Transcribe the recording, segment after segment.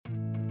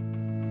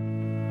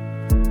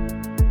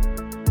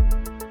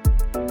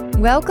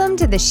Welcome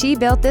to the She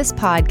Built This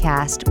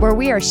podcast, where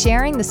we are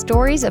sharing the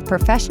stories of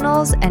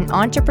professionals and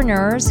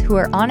entrepreneurs who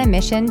are on a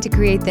mission to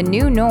create the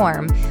new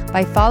norm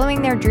by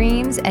following their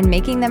dreams and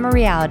making them a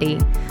reality.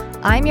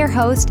 I'm your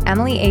host,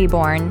 Emily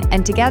Aborn,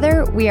 and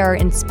together we are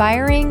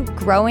inspiring,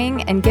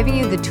 growing, and giving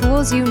you the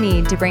tools you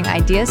need to bring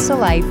ideas to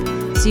life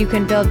so you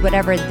can build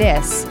whatever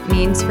this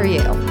means for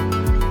you.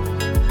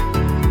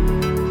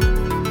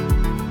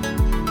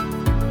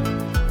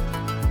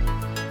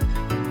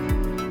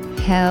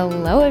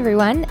 Hello,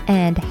 everyone,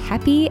 and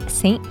happy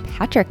St.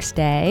 Patrick's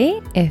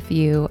Day if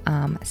you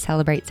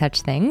celebrate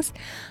such things.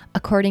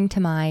 According to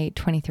my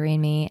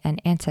 23andMe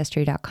and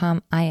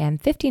Ancestry.com, I am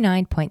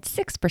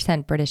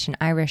 59.6% British and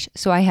Irish,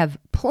 so I have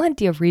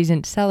plenty of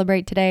reason to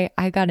celebrate today.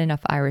 I got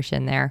enough Irish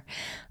in there.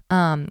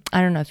 I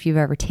don't know if you've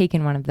ever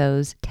taken one of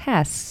those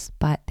tests,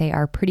 but they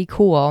are pretty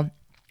cool.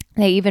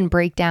 They even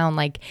break down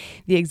like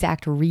the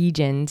exact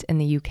regions in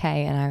the UK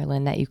and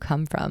Ireland that you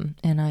come from.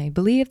 And I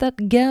believe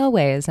that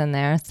Galway is in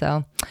there.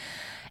 So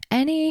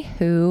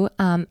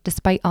anywho,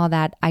 despite all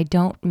that, I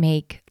don't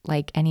make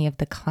like any of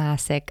the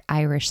classic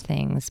Irish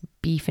things,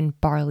 beef and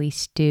barley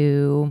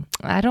stew.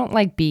 I don't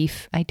like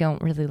beef. I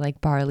don't really like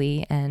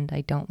barley, and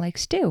I don't like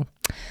stew.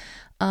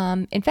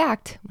 In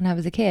fact, when I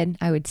was a kid,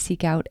 I would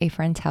seek out a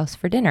friend's house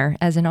for dinner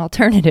as an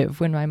alternative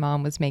when my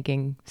mom was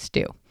making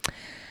stew.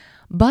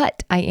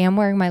 But I am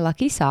wearing my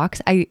lucky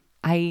socks.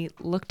 I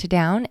looked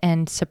down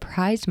and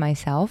surprised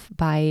myself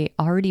by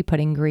already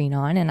putting green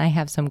on, and I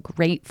have some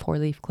great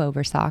 4-leaf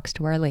clover socks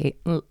to wear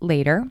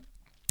later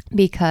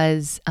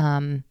because,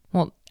 I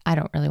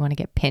don't really want to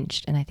get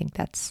pinched, and I think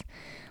that's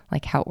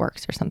like how it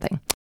works or something.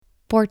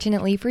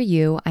 Fortunately for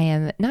you, I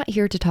am not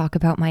here to talk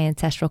about my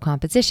ancestral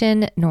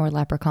composition nor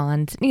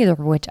leprechauns, neither of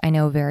which I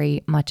know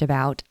very much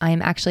about. I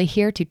am actually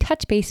here to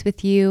touch base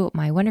with you,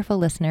 my wonderful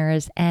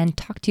listeners, and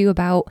talk to you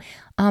about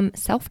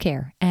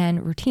self-care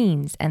and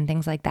routines and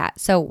things like that.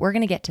 So we're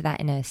going to get to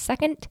that in a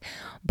second.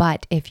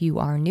 But if you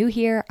are new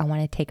here, I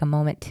want to take a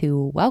moment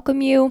to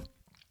welcome you.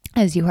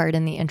 As you heard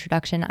in the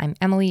introduction, I'm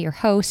Emily, your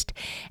host,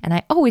 and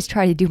I always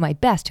try to do my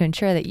best to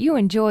ensure that you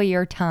enjoy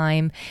your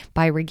time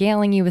by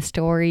regaling you with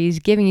stories,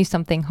 giving you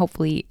something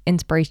hopefully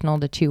inspirational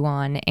to chew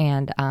on,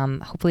 and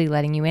hopefully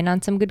letting you in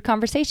on some good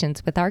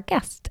conversations with our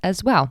guests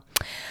as well.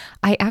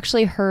 I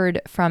actually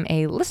heard from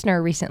a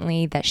listener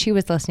recently that she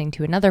was listening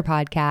to another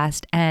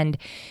podcast, and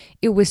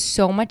it was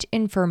so much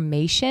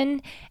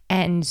information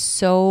and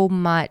so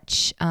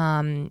much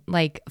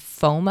like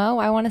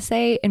FOMO, I want to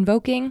say,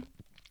 invoking,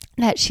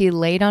 that she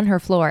laid on her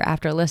floor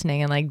after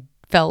listening and like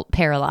felt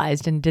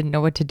paralyzed and didn't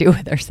know what to do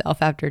with herself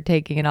after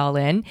taking it all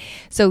in.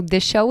 So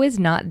this show is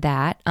not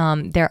that.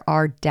 There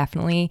are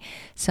definitely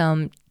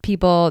some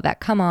people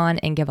that come on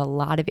and give a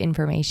lot of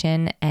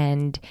information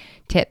and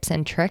tips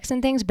and tricks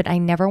and things, but I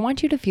never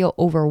want you to feel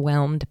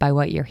overwhelmed by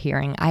what you're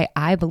hearing.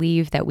 I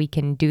believe that we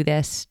can do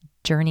this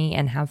journey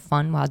and have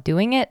fun while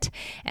doing it.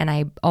 And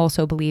I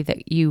also believe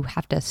that you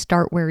have to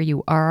start where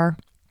you are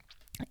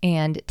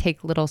and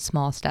take little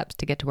small steps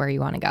to get to where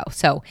you want to go.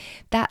 So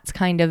that's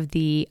kind of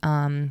the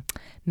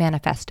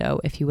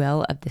manifesto, if you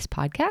will, of this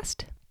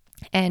podcast.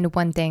 And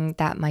one thing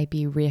that might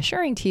be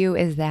reassuring to you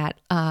is that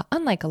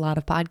unlike a lot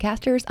of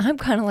podcasters, I'm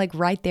kind of like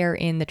right there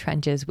in the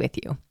trenches with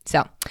you.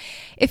 So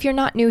if you're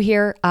not new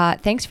here,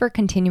 thanks for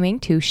continuing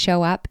to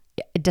show up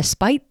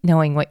despite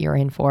knowing what you're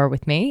in for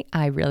with me.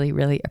 I really,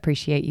 really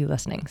appreciate you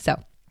listening.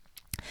 So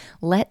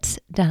let's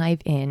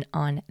dive in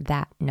on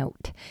that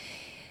note.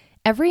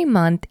 Every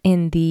month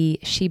in the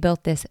She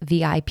Built This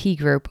VIP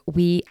group,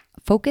 we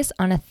focus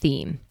on a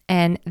theme.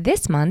 And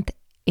this month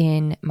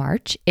in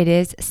March, it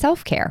is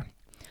self-care.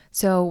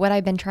 So what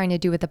I've been trying to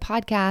do with the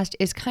podcast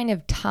is kind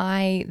of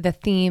tie the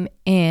theme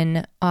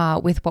in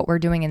with what we're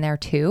doing in there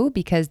too,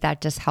 because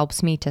that just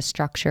helps me to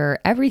structure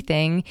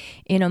everything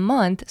in a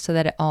month so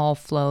that it all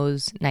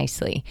flows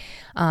nicely.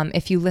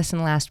 If you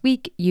listened last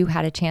week, you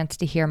had a chance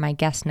to hear my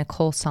guest,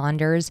 Nicole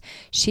Saunders.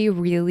 She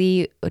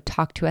really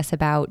talked to us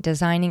about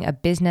designing a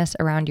business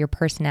around your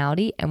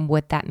personality and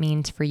what that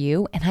means for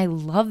you. And I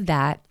love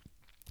that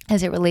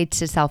as it relates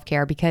to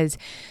self-care, because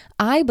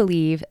I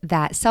believe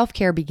that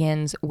self-care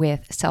begins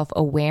with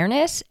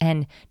self-awareness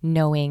and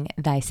knowing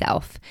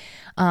thyself.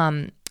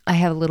 I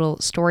have a little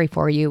story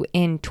for you.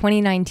 In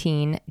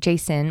 2019,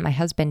 Jason, my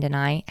husband, and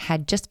I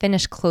had just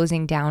finished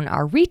closing down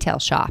our retail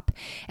shop,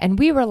 and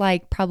we were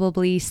like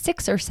probably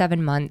 6 or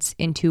 7 months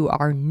into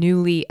our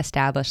newly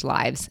established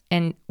lives.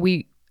 And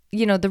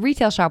the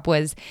retail shop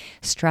was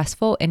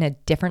stressful in a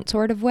different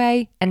sort of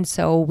way. And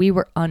so we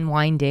were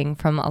unwinding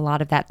from a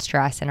lot of that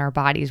stress, and our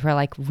bodies were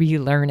like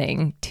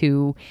relearning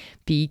to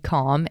be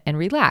calm and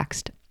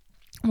relaxed.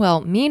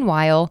 Well,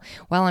 meanwhile,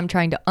 while I'm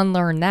trying to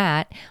unlearn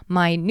that,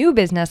 my new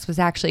business was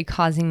actually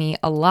causing me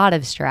a lot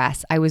of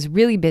stress. I was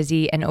really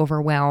busy and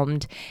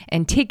overwhelmed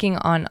and taking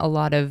on a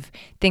lot of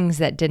things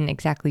that didn't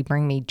exactly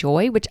bring me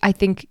joy, which I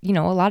think, a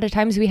lot of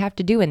times we have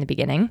to do in the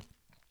beginning.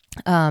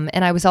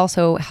 And I was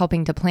also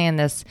helping to plan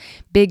this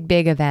big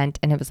event,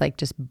 and it was like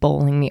just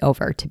bowling me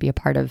over to be a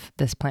part of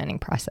this planning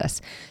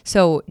process.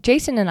 So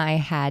Jason and I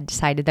had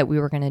decided that we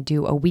were going to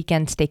do a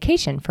weekend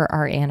staycation for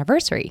our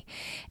anniversary.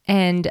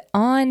 And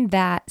on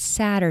that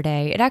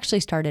Saturday, it actually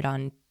started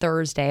on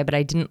Thursday, but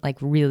I didn't like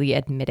really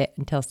admit it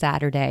until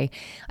Saturday.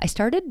 I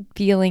started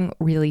feeling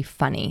really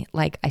funny.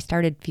 Like I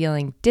started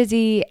feeling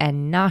dizzy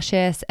and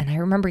nauseous, and I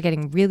remember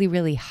getting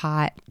really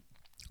hot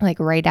like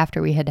right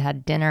after we had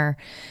had dinner.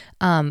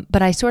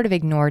 But I sort of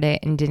ignored it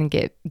and didn't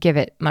give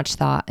it much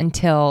thought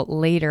until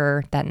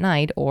later that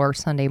night or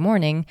Sunday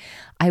morning.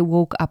 I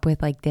woke up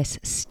with like this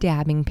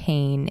stabbing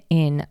pain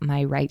in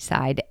my right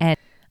side. And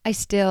I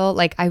still,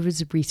 like, I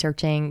was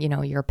researching,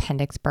 your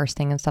appendix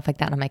bursting and stuff like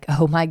that. And I'm like,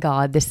 oh my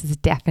God, this is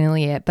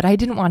definitely it. But I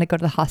didn't want to go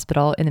to the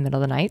hospital in the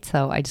middle of the night.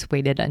 So I just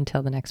waited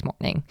until the next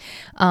morning.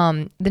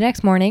 The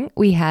next morning,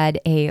 we had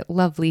a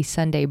lovely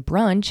Sunday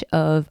brunch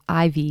of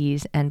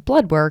IVs and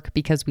blood work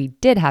because we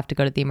did have to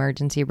go to the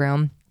emergency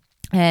room.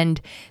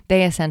 And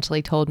they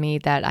essentially told me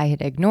that I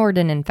had ignored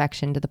an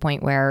infection to the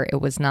point where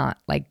it was not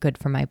like good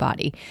for my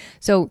body.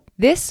 So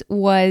this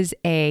was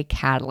a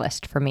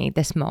catalyst for me,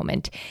 this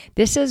moment.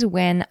 This is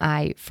when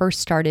I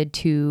first started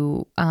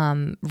to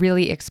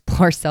really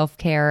explore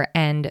self-care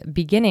and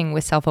beginning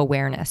with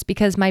self-awareness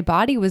because my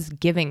body was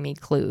giving me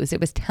clues. It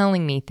was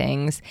telling me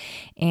things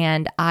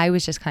and I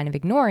was just kind of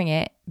ignoring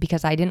it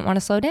because I didn't want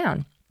to slow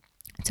down.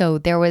 So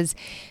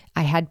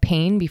I had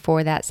pain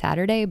before that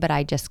Saturday, but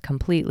I just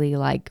completely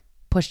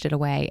pushed it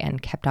away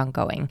and kept on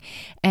going.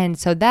 And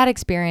so that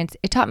experience,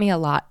 it taught me a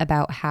lot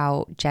about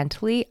how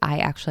gently I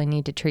actually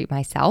need to treat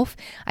myself.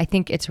 I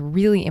think it's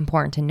really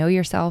important to know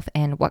yourself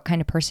and what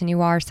kind of person you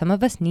are. Some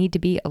of us need to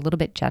be a little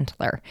bit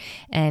gentler.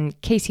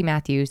 And Casey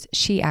Matthews,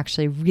 she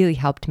actually really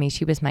helped me.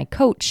 She was my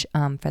coach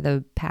for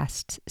the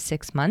past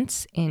 6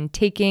 months in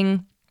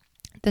taking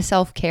the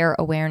self-care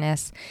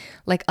awareness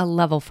like a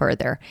level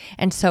further.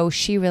 And so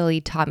she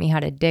really taught me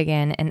how to dig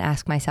in and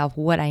ask myself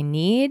what I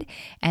need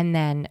and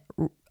then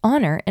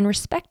honor and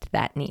respect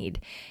that need.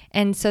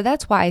 And so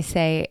that's why I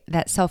say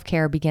that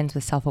self-care begins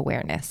with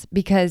self-awareness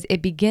because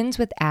it begins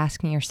with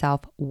asking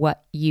yourself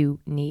what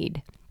you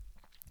need.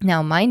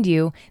 Now, mind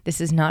you,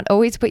 this is not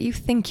always what you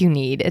think you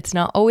need. It's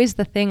not always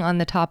the thing on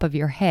the top of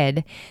your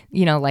head,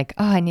 like,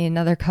 oh, I need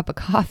another cup of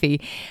coffee.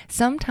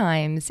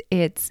 Sometimes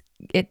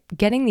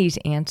getting these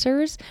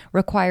answers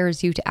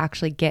requires you to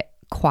actually get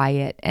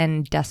quiet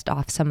and dust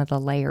off some of the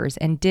layers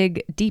and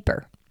dig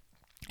deeper.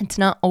 It's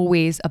not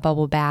always a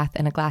bubble bath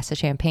and a glass of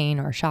champagne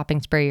or a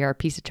shopping spree or a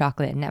piece of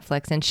chocolate and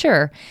Netflix. And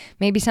sure,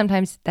 maybe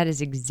sometimes that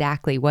is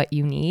exactly what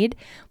you need,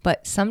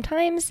 but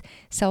sometimes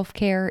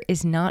self-care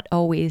is not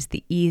always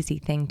the easy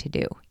thing to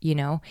do.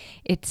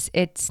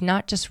 It's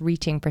not just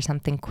reaching for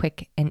something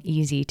quick and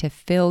easy to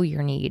fill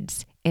your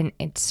needs. And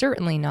it's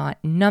certainly not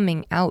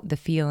numbing out the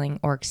feeling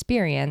or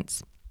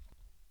experience.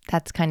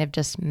 That's kind of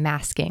just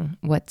masking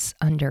what's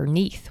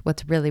underneath,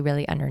 what's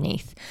really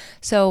underneath.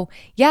 So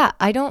yeah,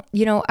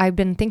 I've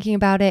been thinking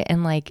about it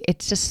and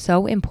it's just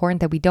so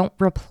important that we don't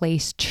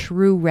replace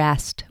true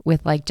rest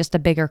with just a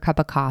bigger cup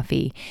of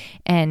coffee.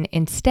 And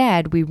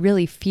instead, we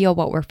really feel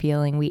what we're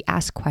feeling. We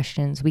ask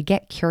questions. We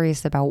get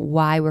curious about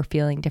why we're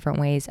feeling different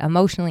ways,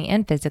 emotionally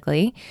and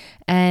physically,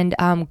 and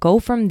go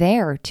from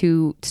there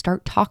to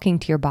start talking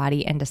to your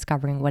body and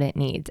discovering what it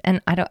needs.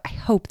 And I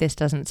hope this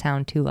doesn't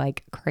sound too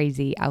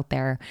crazy out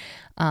there.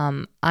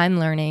 I'm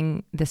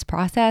learning this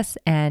process,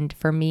 and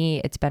for me,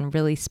 it's been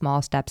really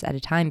small steps at a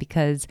time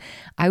because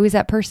I was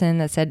that person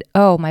that said,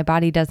 oh, my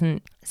body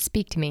doesn't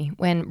speak to me,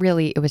 when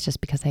really it was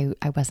just because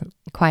I wasn't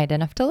quiet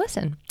enough to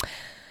listen.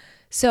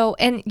 So,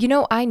 and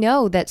I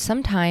know that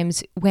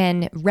sometimes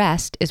when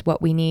rest is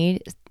what we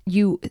need,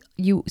 you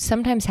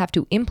sometimes have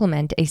to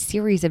implement a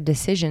series of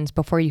decisions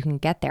before you can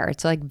get there.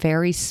 It's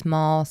very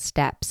small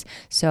steps.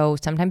 So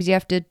sometimes you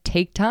have to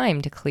take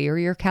time to clear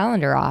your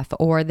calendar off,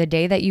 or the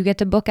day that you get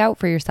to book out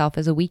for yourself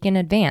is a week in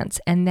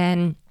advance. And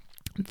then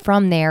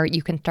from there,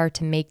 you can start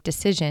to make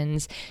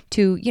decisions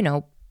to,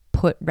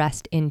 put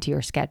rest into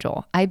your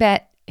schedule. I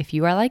bet if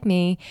you are like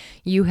me,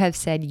 you have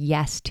said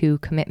yes to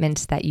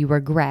commitments that you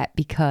regret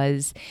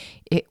because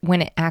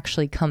when it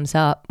actually comes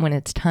up, when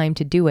it's time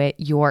to do it,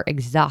 you're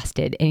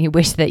exhausted and you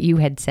wish that you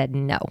had said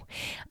no.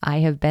 I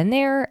have been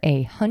there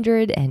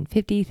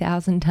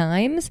 150,000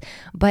 times,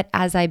 but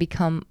as I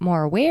become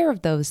more aware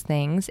of those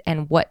things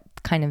and what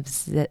kind of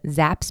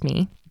zaps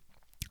me,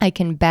 I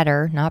can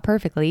better, not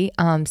perfectly,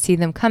 see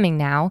them coming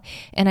now,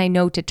 and I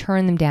know to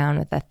turn them down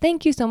with a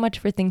thank you so much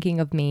for thinking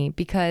of me,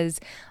 because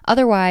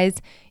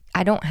otherwise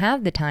I don't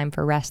have the time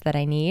for rest that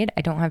I need.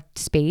 I don't have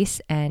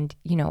space, and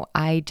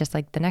I just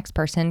like the next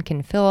person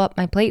can fill up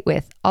my plate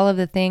with all of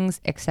the things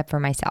except for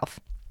myself.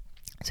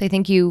 So I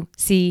think you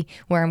see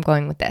where I'm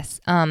going with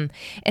this. And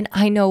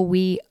I know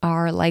we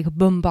are like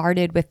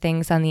bombarded with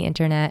things on the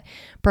internet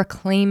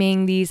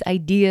proclaiming these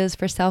ideas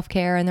for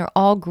self-care, and they're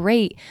all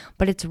great,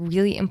 but it's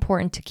really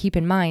important to keep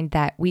in mind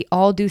that we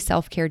all do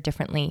self-care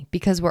differently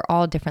because we're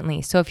all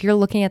differently. So if you're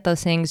looking at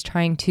those things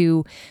trying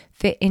to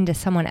fit into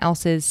someone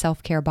else's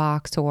self-care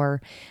box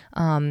or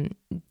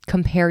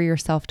compare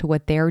yourself to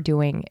what they're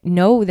doing,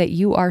 know that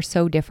you are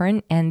so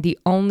different, and the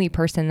only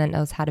person that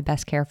knows how to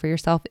best care for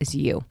yourself is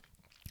you.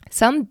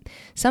 Some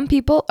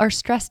people are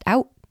stressed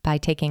out by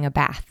taking a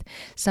bath.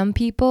 Some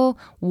people,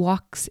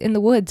 walks in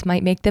the woods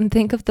might make them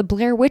think of the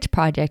Blair Witch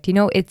Project.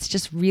 It's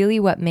just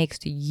really what makes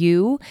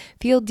you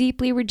feel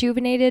deeply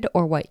rejuvenated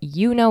or what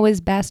you know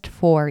is best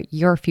for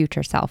your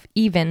future self,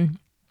 even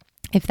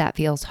if that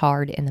feels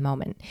hard in the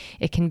moment.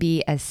 It can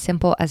be as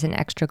simple as an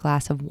extra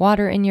glass of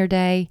water in your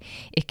day.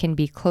 It can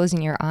be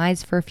closing your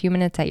eyes for a few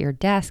minutes at your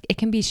desk. It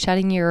can be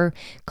shutting your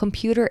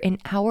computer an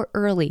hour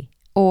early.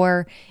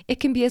 Or it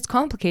can be as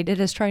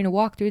complicated as trying to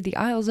walk through the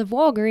aisles of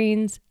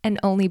Walgreens and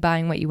only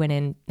buying what you went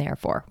in there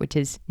for, which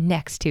is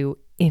next to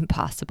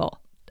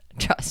impossible.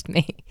 Trust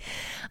me.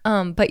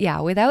 But yeah,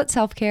 without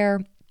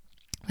self-care,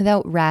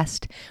 without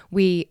rest,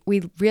 we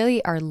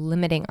really are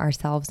limiting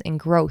ourselves in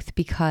growth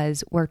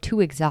because we're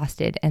too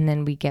exhausted, and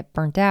then we get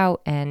burnt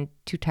out and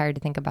too tired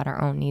to think about our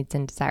own needs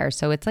and desires.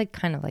 So it's like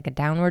kind of like a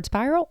downward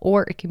spiral,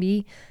 or it can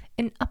be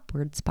an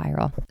upward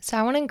spiral. So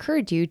I want to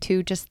encourage you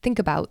to just think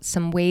about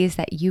some ways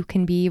that you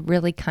can be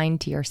really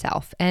kind to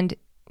yourself. And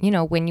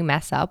when you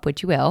mess up,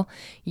 which you will,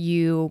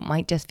 you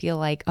might just feel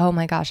like, oh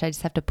my gosh, I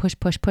just have to push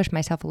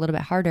myself a little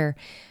bit harder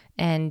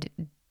and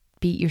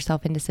beat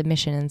yourself into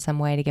submission in some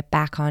way to get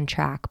back on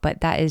track.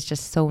 But that is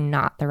just so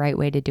not the right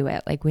way to do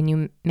it. Like when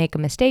you make a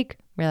mistake,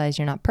 realize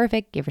you're not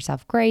perfect, give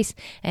yourself grace,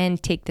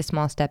 and take the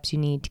small steps you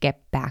need to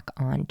get back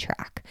on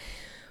track.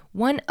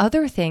 One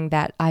other thing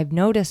that I've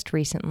noticed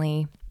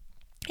recently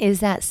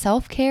is that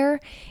self-care,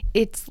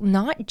 it's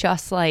not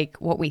just like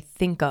what we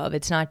think of.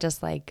 It's not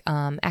just like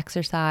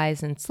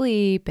exercise and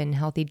sleep and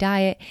healthy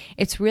diet.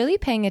 It's really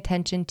paying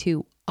attention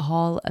to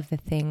all of the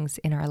things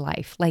in our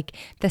life, like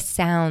the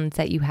sounds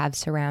that you have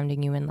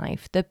surrounding you in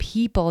life, the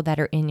people that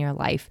are in your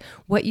life,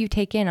 what you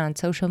take in on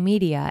social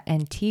media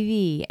and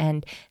TV,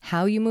 and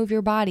how you move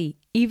your body,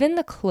 even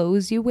the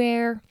clothes you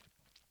wear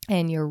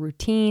and your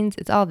routines.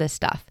 It's all this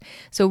stuff.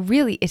 So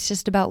really, it's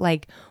just about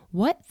like,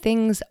 what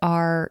things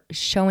are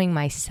showing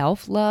my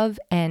self-love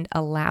and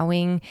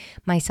allowing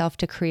myself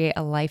to create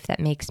a life that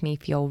makes me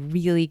feel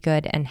really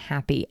good and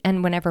happy.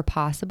 And whenever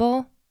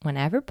possible,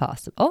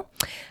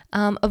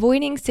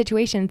 avoiding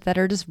situations that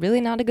are just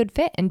really not a good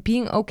fit and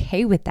being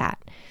okay with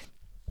that.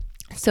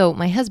 So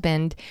my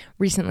husband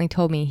recently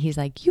told me, he's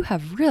like, you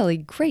have really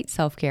great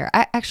self-care.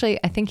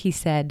 I think he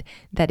said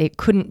that it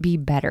couldn't be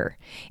better.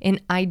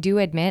 And I do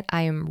admit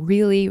I am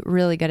really,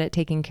 really good at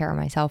taking care of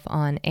myself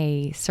on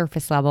a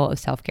surface level of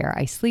self-care.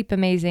 I sleep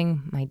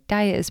amazing. My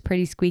diet is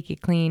pretty squeaky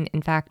clean.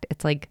 In fact,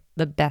 it's like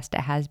the best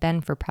it has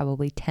been for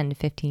probably 10 to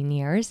 15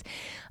 years.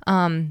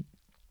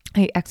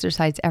 I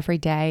exercise every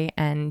day,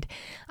 and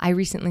I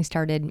recently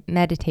started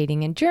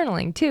meditating and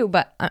journaling too,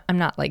 but I'm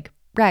not like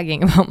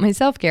bragging about my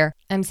self-care.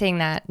 I'm saying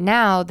that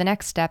now the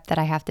next step that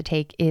I have to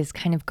take is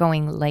kind of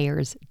going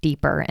layers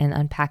deeper and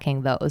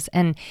unpacking those.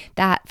 And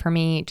that for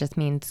me just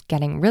means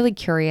getting really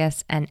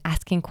curious and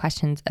asking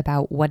questions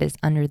about what is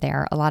under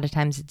there. A lot of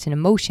times it's an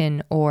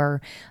emotion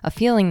or a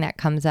feeling that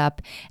comes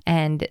up,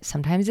 and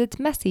sometimes it's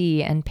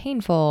messy and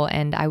painful,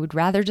 and I would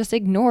rather just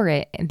ignore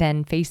it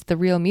than face the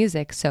real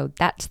music. So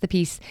that's the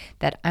piece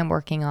that I'm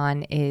working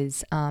on,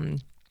 is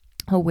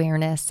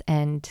awareness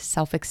and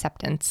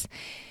self-acceptance.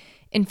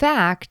 In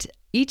fact,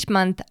 each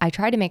month I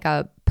try to make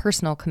a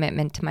personal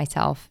commitment to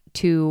myself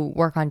to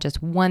work on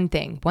just one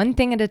thing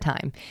at a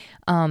time.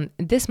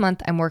 This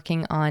month I'm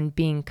working on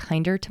being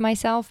kinder to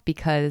myself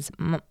because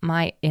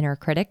my inner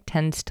critic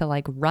tends to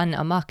like run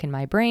amok in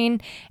my brain,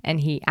 and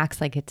he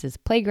acts like it's his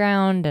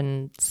playground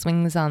and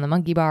swings on the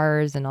monkey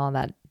bars and all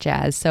that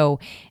jazz. So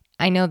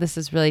I know this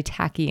is really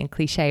tacky and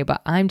cliche,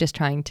 but I'm just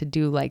trying to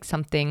do like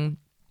something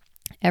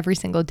every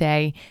single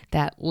day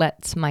that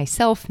lets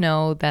myself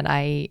know that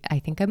I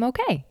think I'm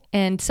okay.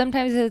 And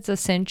sometimes it's a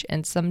cinch,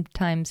 and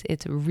sometimes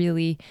it's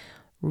really,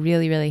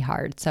 really, really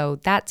hard. So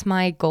that's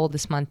my goal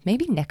this month.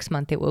 Maybe next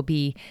month it will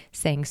be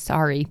saying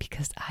sorry,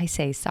 because I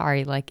say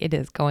sorry like it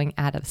is going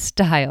out of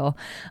style.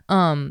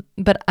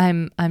 But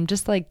I'm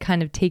just like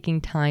kind of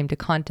taking time to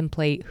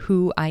contemplate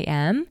who I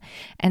am,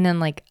 and then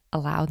like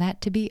allow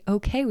that to be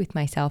okay with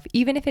myself,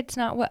 even if it's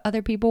not what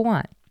other people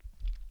want.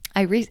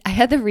 I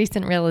had the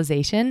recent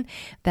realization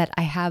that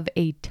I have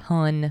a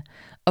ton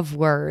of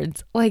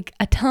words, like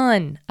a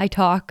ton. I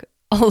talk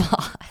a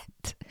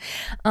lot.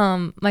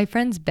 My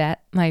friend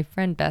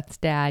Beth's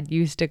dad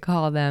used to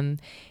call them,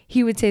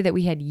 he would say that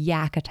we had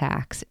yak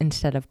attacks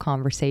instead of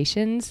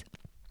conversations.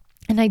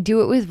 And I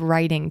do it with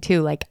writing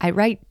too. Like I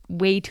write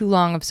way too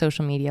long of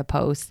social media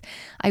posts.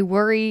 I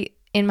worry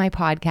in my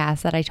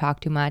podcast that I talk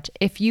too much.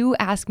 If you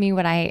ask me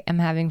what I am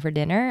having for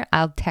dinner,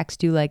 I'll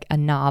text you like a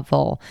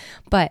novel.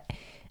 But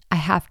I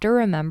have to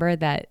remember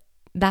that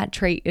that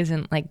trait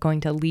isn't like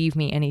going to leave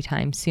me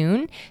anytime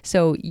soon.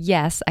 So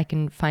yes, I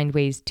can find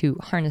ways to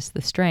harness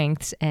the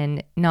strengths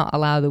and not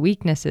allow the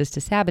weaknesses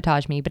to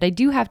sabotage me, but I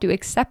do have to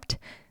accept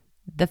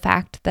the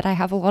fact that I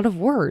have a lot of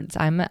words.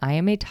 I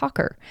am a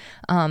talker.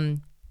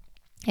 And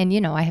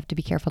I have to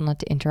be careful not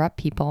to interrupt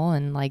people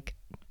and like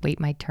wait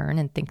my turn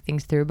and think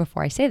things through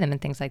before I say them and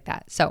things like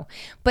that. So,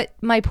 but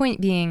my point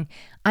being,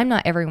 I'm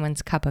not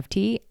everyone's cup of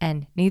tea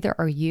and neither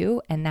are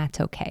you, and that's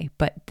okay.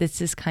 But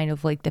this is kind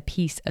of like the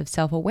piece of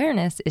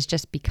self-awareness is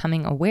just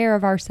becoming aware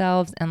of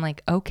ourselves and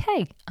like,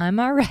 okay,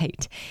 I'm all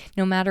right,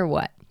 no matter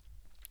what.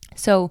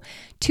 So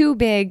 2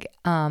 big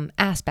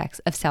aspects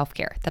of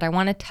self-care that I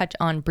want to touch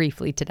on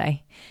briefly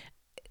today.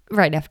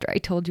 Right after I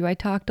told you I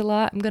talked a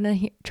lot, I'm going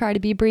to try to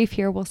be brief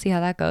here. We'll see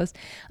how that goes.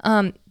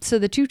 So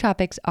the 2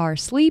 topics are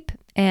sleep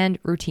and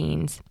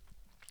routines.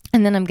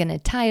 And then I'm going to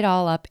tie it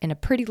all up in a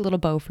pretty little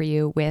bow for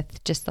you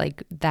with just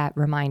like that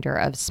reminder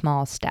of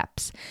small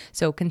steps.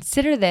 So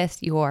consider this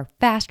your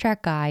fast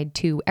track guide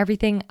to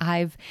everything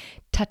I've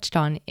touched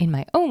on in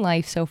my own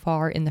life so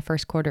far in the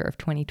first quarter of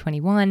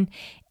 2021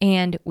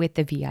 and with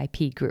the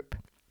VIP group.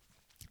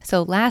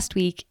 So last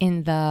week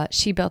in the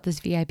She Built This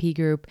VIP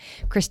group,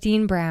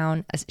 Christine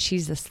Brown,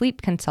 she's the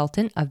sleep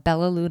consultant of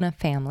Bella Luna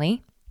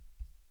Family.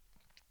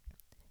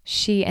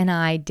 She and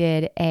I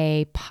did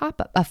a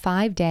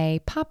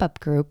 5-day pop-up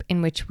group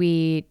in which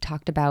we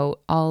talked about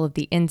all of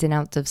the ins and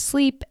outs of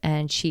sleep,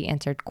 and she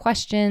answered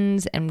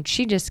questions, and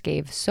she just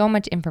gave so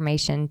much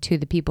information to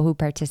the people who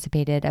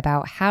participated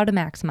about how to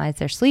maximize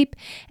their sleep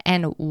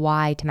and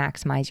why to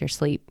maximize your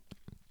sleep.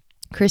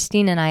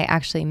 Christine and I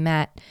actually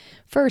met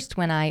first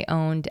when I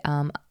owned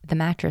the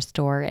mattress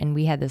store, and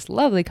we had this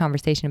lovely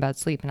conversation about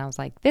sleep, and I was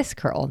like, this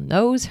girl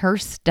knows her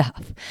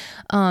stuff.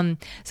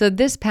 So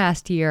this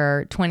past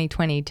year,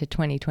 2020 to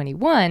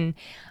 2021,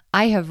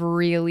 I have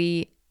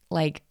really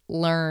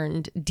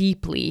learned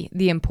deeply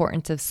the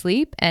importance of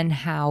sleep and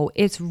how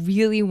it's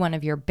really one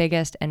of your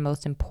biggest and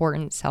most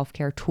important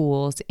self-care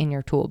tools in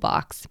your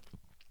toolbox.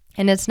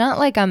 And it's not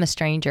like I'm a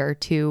stranger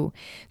to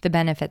the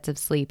benefits of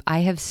sleep. I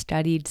have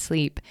studied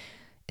sleep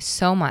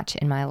so much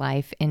in my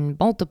life in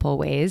multiple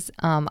ways.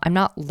 I'm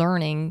not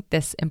learning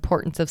this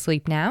importance of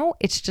sleep now.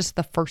 It's just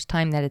the first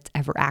time that it's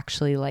ever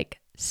actually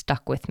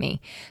stuck with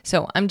me.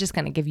 So I'm just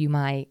going to give you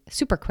my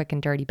super quick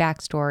and dirty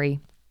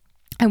backstory.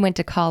 I went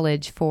to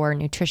college for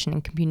nutrition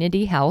and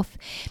community health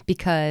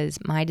because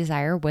my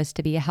desire was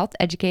to be a health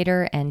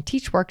educator and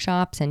teach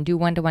workshops and do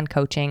one-to-one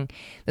coaching.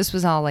 This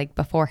was all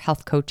before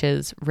health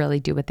coaches really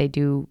do what they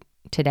do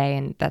today,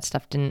 and that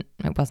stuff it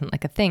wasn't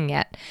a thing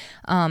yet.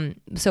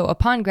 So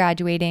upon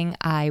graduating,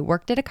 I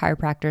worked at a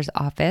chiropractor's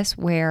office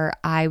where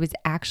I was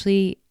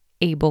actually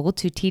able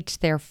to teach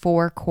their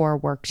 4 core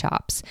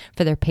workshops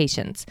for their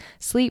patients: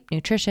 sleep,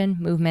 nutrition,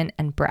 movement,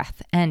 and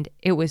breath. And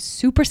it was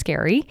super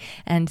scary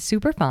and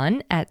super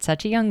fun at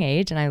such a young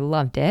age, and I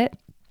loved it.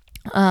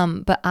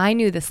 But I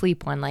knew the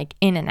sleep one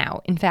in and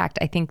out. In fact,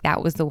 I think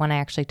that was the one I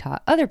actually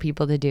taught other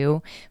people to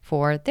do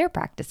for their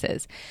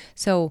practices.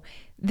 So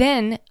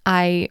then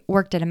I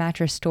worked at a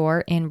mattress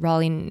store in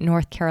Raleigh,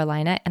 North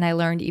Carolina, and I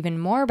learned even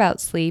more about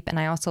sleep. And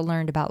I also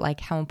learned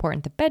about how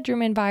important the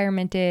bedroom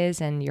environment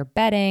is and your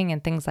bedding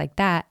and things like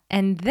that.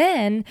 And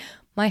then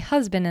my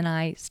husband and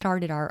I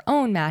started our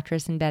own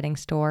mattress and bedding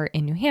store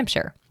in New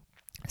Hampshire.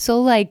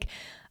 So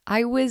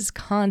I was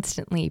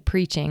constantly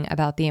preaching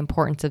about the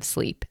importance of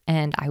sleep,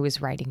 and I was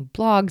writing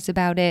blogs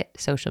about it,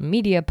 social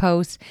media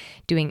posts,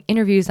 doing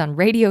interviews on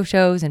radio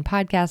shows and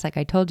podcasts like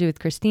I told you with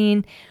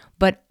Christine.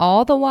 But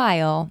all the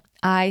while,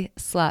 I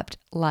slept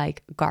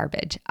like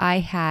garbage. I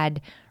had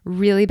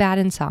really bad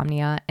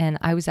insomnia, and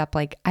I was up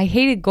I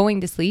hated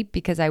going to sleep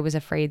because I was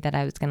afraid that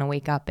I was going to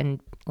wake up and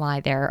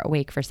lie there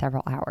awake for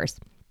several hours.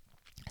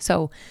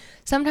 So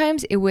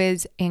sometimes it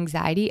was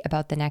anxiety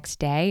about the next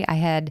day. I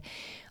had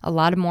a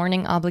lot of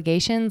morning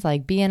obligations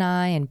like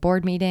BNI and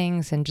board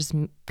meetings and just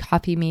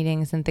coffee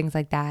meetings and things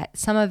like that.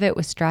 Some of it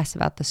was stress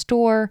about the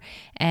store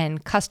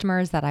and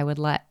customers that I would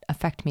let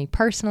affect me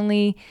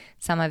personally.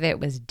 Some of it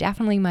was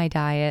definitely my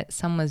diet.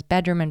 Some was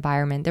bedroom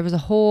environment. There was a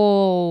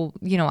whole,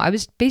 I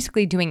was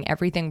basically doing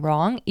everything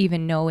wrong,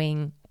 even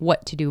knowing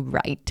what to do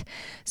right.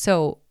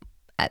 So,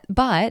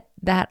 but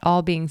that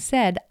all being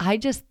said, I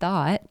just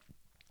thought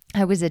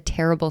I was a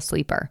terrible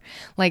sleeper.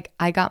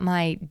 I got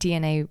my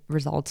DNA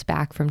results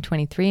back from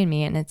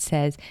 23andMe, and it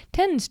says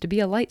tends to be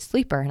a light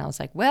sleeper. And I was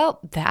like, well,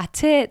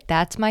 that's it.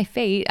 That's my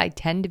fate. I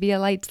tend to be a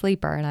light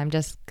sleeper, and I'm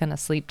just going to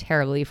sleep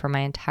terribly for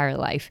my entire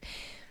life.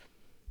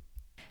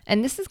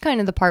 And this is kind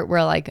of the part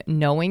where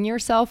knowing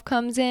yourself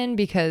comes in,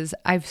 because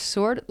I've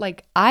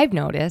I've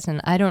noticed,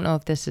 and I don't know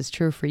if this is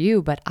true for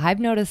you, but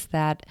I've noticed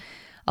that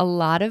a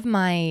lot of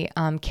my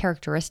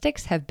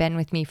characteristics have been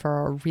with me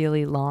for a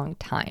really long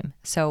time.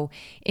 So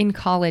in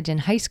college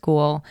and high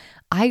school,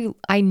 I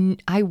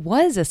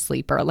was a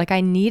sleeper.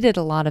 I needed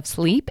a lot of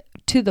sleep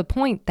to the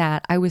point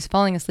that I was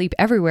falling asleep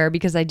everywhere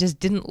because I just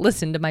didn't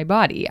listen to my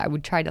body. I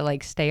would try to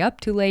like stay up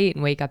too late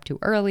and wake up too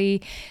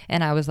early.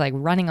 And I was like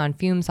running on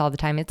fumes all the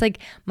time. It's like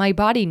my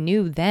body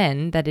knew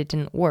then that it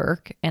didn't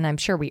work. And I'm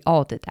sure we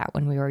all did that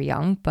when we were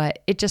young, but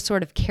it just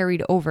sort of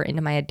carried over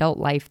into my adult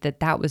life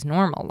that was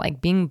normal.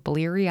 Like being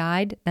bleary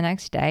eyed the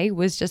next day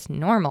was just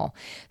normal.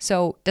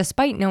 So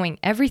despite knowing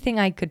everything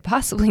I could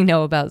possibly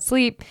know about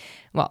sleep,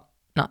 well,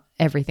 not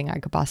everything I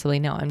could possibly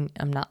know.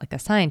 I'm not like a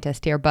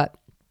scientist here, but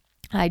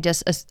I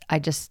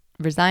just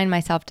resigned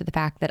myself to the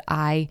fact that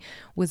I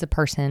was a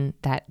person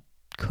that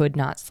could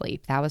not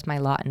sleep. That was my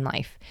lot in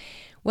life.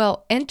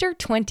 Well, enter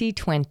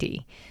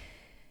 2020.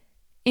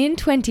 In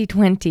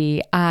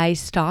 2020, I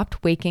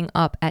stopped waking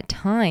up at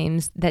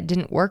times that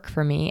didn't work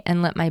for me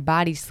and let my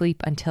body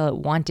sleep until it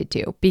wanted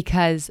to,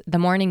 because the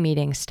morning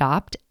meeting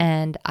stopped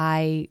and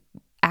I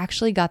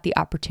actually got the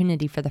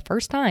opportunity for the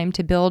first time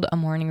to build a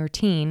morning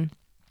routine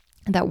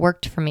that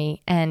worked for me.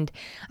 And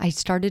I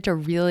started to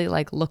really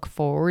like look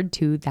forward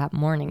to that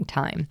morning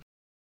time.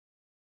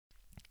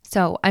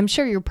 So I'm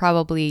sure you've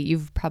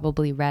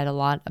probably read a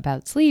lot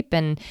about sleep,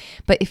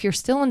 but if you're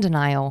still in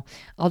denial,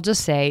 I'll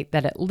just say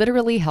that it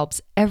literally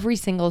helps every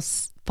single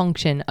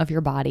function of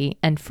your body.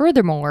 And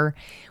furthermore,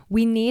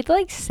 we need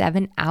like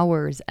 7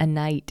 hours a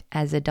night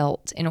as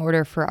adults in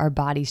order for our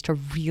bodies to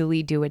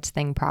really do its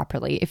thing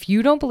properly. If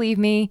you don't believe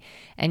me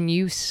and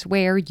you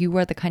swear you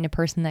are the kind of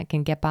person that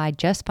can get by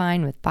just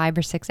fine with 5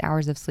 or 6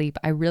 hours of sleep,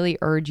 I really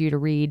urge you to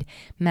read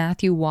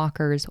Matthew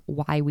Walker's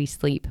Why We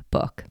Sleep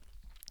book.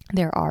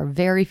 There are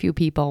very few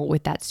people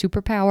with that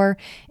superpower,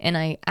 and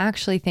I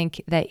actually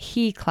think that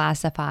he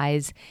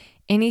classifies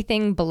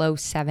anything below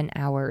 7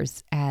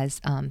 hours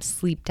as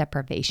sleep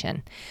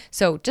deprivation.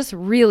 So just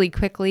really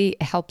quickly,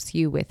 it helps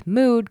you with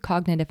mood,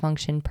 cognitive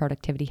function,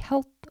 productivity,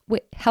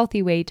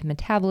 healthy weight,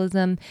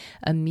 metabolism,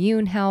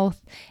 immune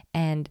health,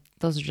 and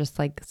those are just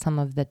like some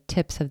of the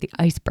tips of the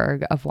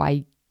iceberg of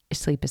why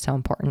sleep is so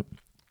important.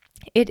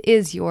 It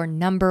is your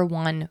number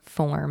one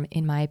form,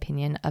 in my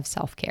opinion, of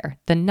self-care,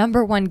 the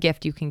number one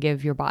gift you can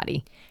give your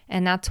body.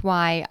 And that's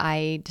why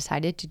I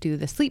decided to do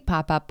the sleep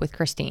pop-up with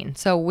Christine.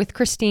 So with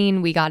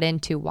Christine, we got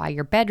into why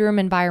your bedroom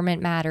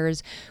environment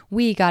matters.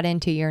 We got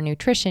into your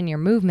nutrition, your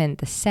movement,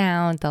 the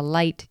sound, the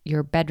light,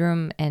 your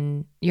bedroom,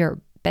 and your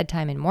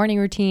bedtime and morning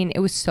routine. It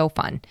was so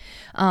fun.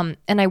 And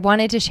I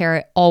wanted to share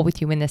it all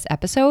with you in this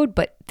episode,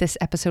 but this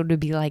episode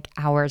would be like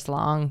hours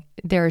long.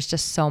 There is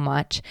just so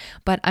much,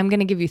 but I'm going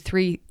to give you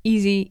 3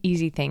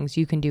 easy things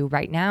you can do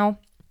right now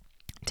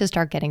to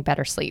start getting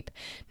better sleep.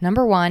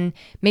 Number 1,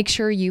 make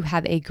sure you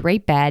have a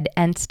great bed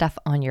and stuff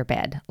on your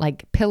bed,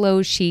 like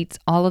pillows, sheets,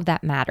 all of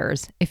that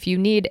matters. If you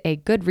need a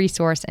good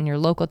resource and you're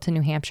local to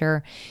New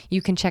Hampshire,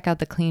 you can check out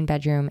the Clean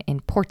Bedroom in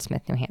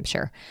Portsmouth, New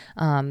Hampshire.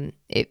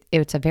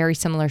 It's a very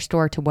similar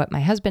store to what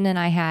my husband and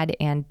I had,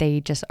 and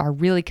they just are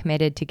really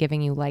committed to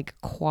giving you like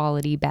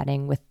quality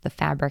bedding with the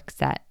fabrics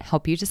that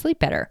help you to sleep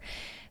better.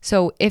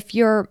 So if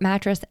your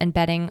mattress and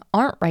bedding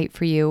aren't right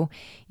for you,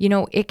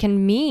 it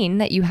can mean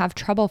that you have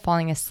trouble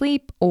falling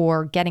asleep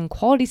or getting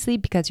quality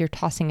sleep because you're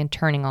tossing and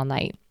turning all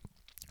night.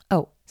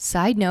 Oh,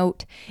 side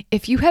note,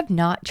 if you have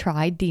not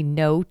tried the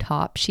no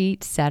top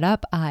sheet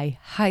setup, I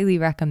highly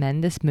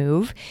recommend this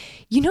move.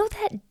 You know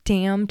that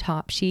damn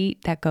top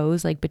sheet that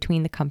goes like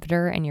between the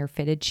comforter and your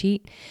fitted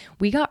sheet?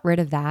 We got rid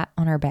of that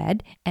on our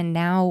bed and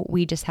now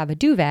we just have a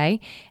duvet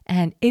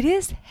and it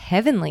is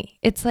heavenly.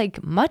 It's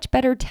like much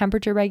better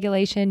temperature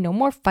regulation, no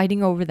more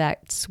fighting over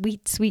that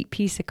sweet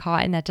piece of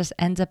cotton that just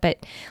ends up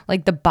at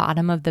like the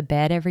bottom of the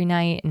bed every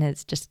night and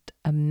it's just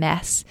a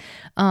mess.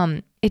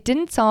 It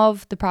didn't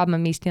solve the problem of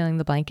me stealing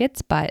the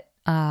blankets, but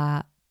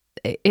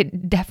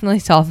it definitely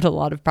solved a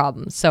lot of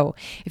problems. So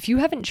if you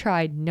haven't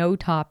tried no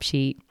top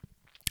sheet,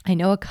 I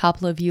know a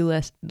couple of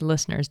you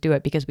listeners do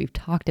it because we've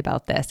talked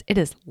about this. It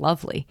is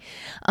lovely.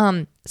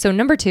 So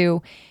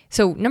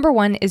number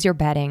 1 is your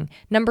bedding.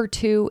 Number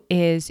 2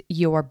 is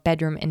your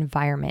bedroom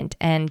environment.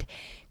 And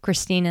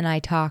Christine and I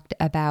talked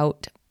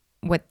about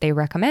what they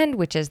recommend,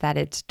 which is that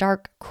it's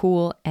dark,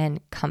 cool, and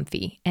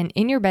comfy. And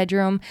in your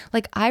bedroom,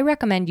 like I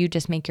recommend you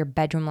just make your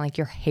bedroom like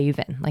your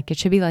haven. Like it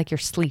should be like your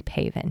sleep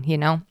haven,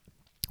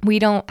 We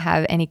don't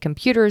have any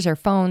computers or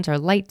phones or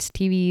lights,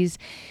 TVs,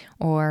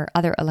 or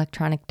other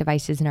electronic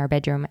devices in our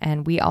bedroom.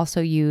 And we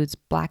also use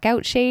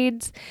blackout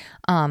shades.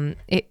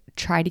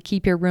 Try to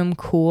keep your room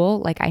cool.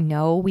 Like I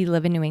know we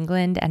live in New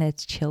England and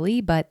it's chilly,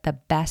 but the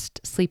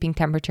best sleeping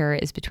temperature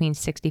is between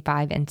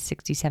 65 and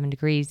 67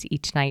 degrees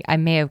each night. I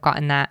may have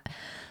gotten that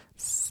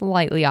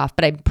slightly off,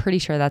 but I'm pretty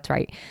sure that's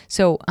right.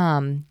 So,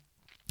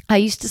 I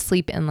used to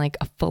sleep in like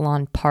a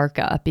full-on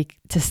parka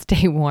to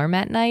stay warm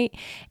at night.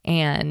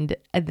 And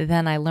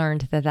then I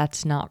learned that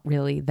that's not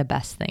really the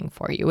best thing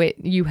for you.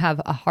 You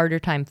have a harder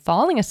time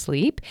falling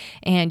asleep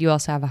and you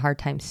also have a hard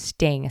time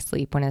staying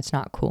asleep when it's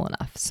not cool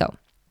enough. So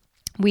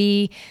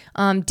we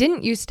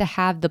didn't used to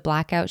have the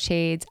blackout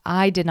shades.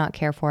 I did not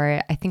care for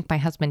it. I think my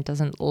husband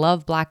doesn't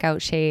love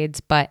blackout shades,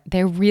 but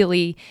they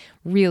really,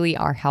 really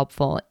are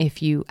helpful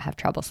if you have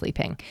trouble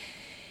sleeping.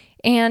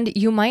 And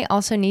you might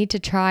also need to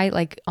try,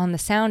 like on the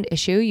sound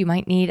issue, you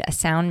might need a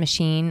sound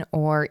machine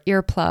or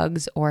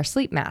earplugs or a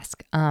sleep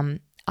mask.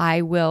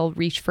 I will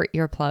reach for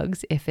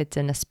earplugs if it's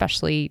an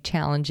especially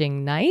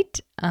challenging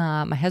night.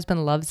 My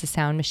husband loves a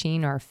sound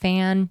machine or a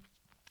fan.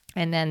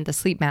 And then the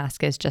sleep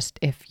mask is just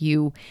if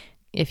you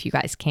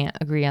guys can't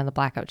agree on the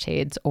blackout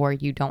shades or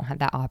you don't have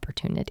that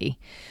opportunity.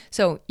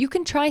 So you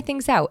can try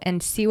things out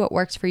and see what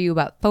works for you,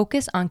 but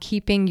focus on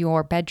keeping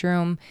your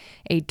bedroom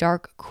a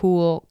dark,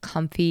 cool,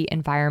 comfy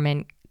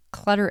environment.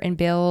 Clutter and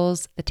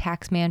bills, the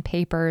taxman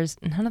papers,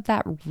 none of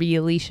that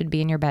really should be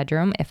in your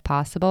bedroom if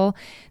possible.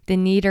 The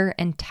neater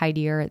and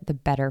tidier, the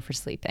better for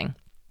sleeping.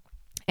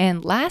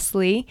 And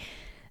lastly,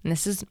 and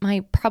this is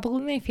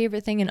probably my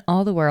favorite thing in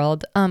all the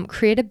world,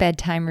 create a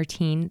bedtime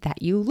routine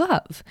that you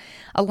love.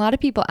 A lot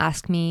of people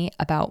ask me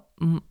about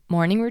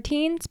morning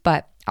routines,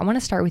 but I want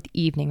to start with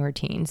evening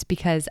routines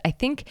because I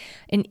think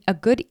a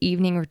good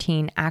evening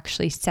routine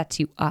actually sets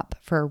you up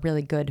for a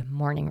really good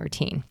morning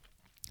routine.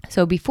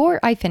 So before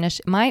I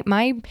finish,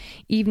 my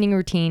evening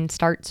routine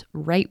starts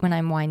right when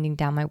I'm winding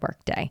down my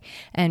workday.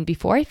 And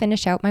before I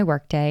finish out my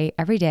workday,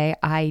 every day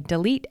I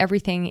delete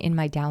everything in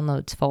my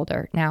downloads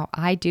folder. Now,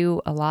 I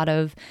do a lot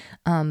of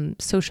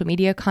social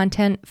media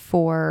content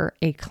for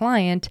a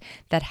client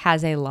that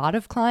has a lot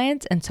of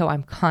clients. And so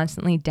I'm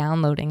constantly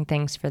downloading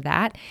things for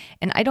that.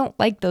 And I don't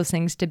like those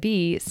things to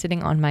be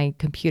sitting on my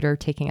computer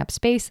taking up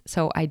space.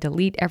 So I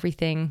delete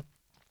everything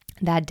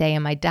that day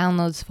in my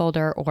downloads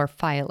folder or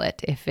file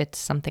it if it's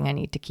something I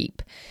need to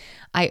keep.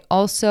 I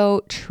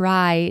also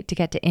try to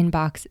get to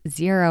inbox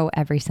 0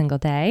 every single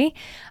day.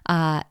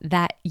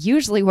 That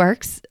usually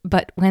works,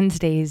 but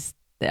Wednesdays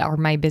are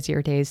my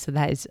busier days, so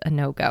that is a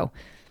no-go.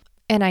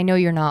 And I know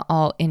you're not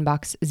all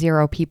inbox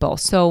 0 people.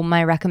 So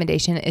my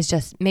recommendation is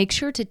just make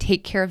sure to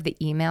take care of the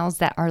emails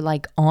that are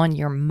like on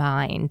your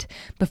mind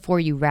before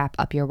you wrap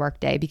up your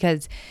workday.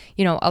 Because,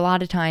 a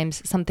lot of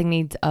times something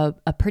needs a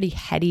pretty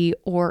heady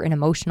or an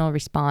emotional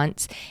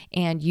response.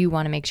 And you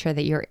want to make sure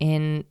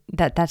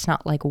that that's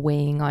not like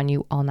weighing on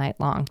you all night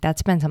long.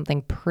 That's been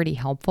something pretty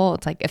helpful.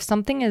 It's like if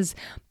something is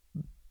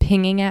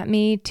pinging at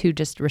me to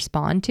just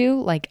respond to,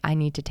 like I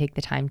need to take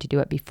the time to do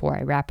it before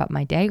I wrap up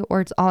my day,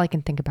 or it's all I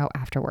can think about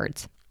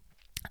afterwards.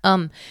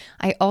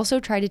 I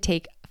also try to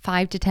take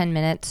 5 to 10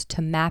 minutes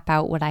to map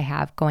out what I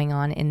have going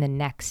on in the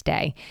next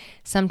day.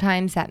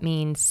 Sometimes that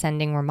means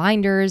sending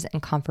reminders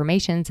and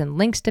confirmations and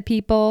links to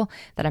people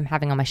that I'm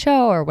having on my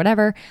show or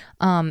whatever.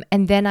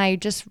 And then I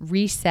just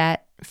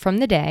reset from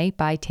the day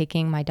by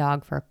taking my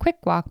dog for a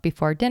quick walk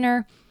before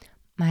dinner.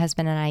 My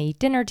husband and I eat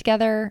dinner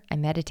together. I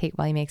meditate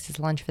while he makes his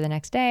lunch for the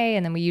next day.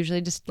 And then we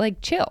usually just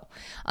chill,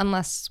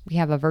 unless we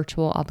have a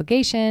virtual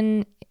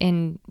obligation,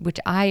 in which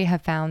I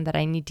have found that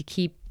I need to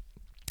keep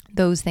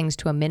those things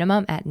to a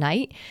minimum at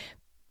night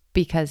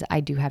because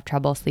I do have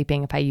trouble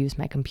sleeping if I use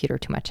my computer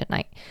too much at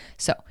night.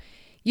 So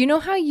you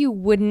know how you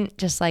wouldn't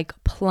just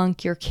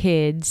plunk your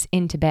kids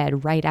into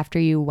bed right after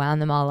you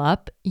wound them all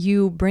up?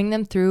 You bring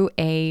them through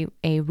a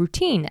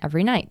routine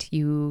every night.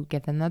 You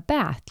give them a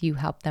bath. You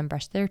help them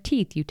brush their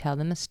teeth. You tell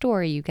them a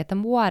story. You get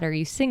them water.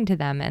 You sing to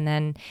them, and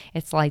then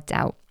it's lights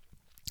out.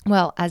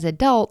 Well, as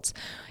adults,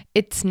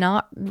 it's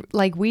not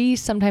like we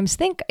sometimes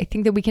think. I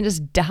think that we can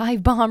just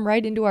dive bomb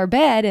right into our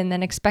bed and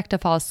then expect to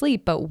fall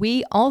asleep, but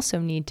we also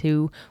need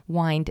to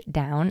wind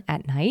down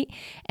at night.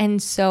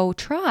 And so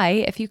try,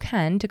 if you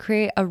can, to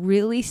create a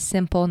really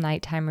simple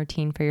nighttime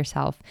routine for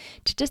yourself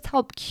to just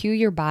help cue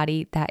your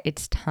body that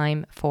it's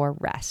time for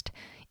rest.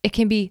 It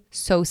can be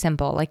so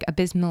simple, like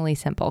abysmally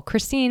simple.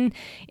 Christine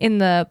in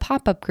the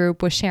pop-up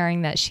group was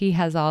sharing that she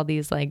has all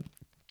these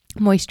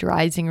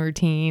moisturizing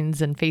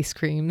routines and face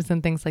creams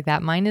and things like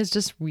that. Mine is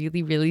just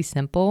really, really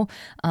simple.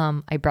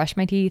 I brush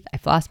my teeth, I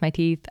floss my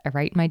teeth, I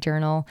write my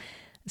journal.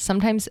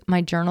 Sometimes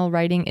my journal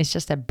writing is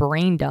just a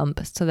brain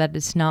dump so that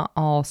it's not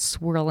all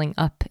swirling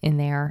up in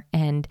there.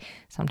 And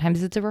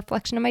sometimes it's a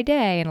reflection of my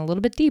day and a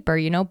little bit deeper,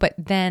 but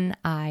then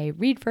I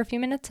read for a few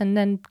minutes and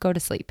then go to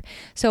sleep.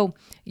 So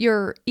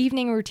your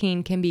evening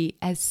routine can be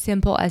as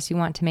simple as you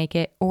want to make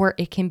it, or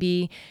it can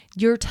be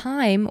your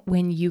time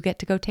when you get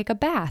to go take a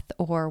bath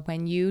or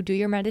when you do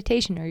your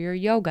meditation or your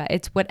yoga.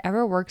 It's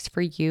whatever works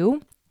for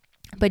you.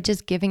 But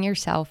just giving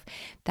yourself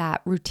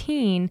that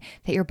routine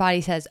that your body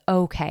says,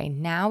 okay,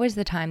 now is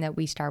the time that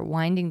we start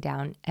winding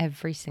down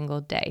every single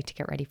day to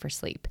get ready for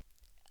sleep.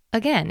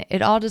 Again,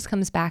 it all just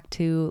comes back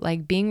to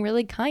being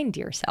really kind to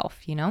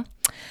yourself,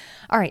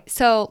 All right,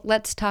 so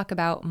let's talk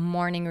about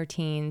morning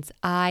routines.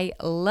 I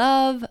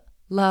love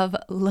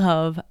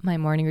my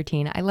morning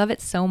routine. I love it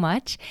so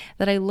much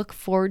that I look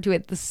forward to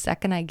it the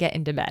second I get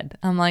into bed.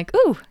 I'm like,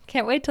 ooh,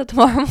 can't wait till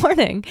tomorrow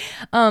morning.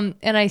 And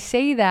I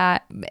say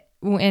that.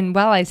 And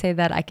while I say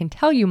that, I can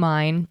tell you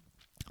mine,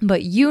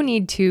 but you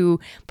need to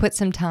put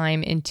some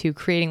time into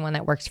creating one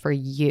that works for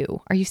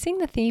you. Are you seeing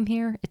the theme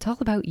here? It's all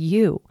about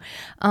you.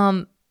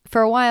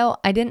 For a while,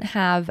 I didn't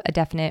have a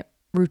definite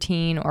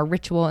routine or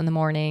ritual in the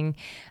morning,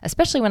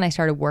 especially when I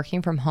started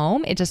working from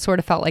home. It just sort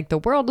of felt like the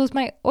world was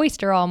my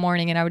oyster all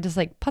morning, and I would just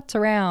putz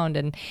around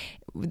and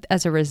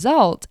as a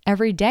result,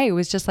 every day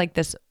was just like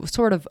this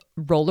sort of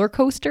roller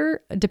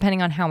coaster,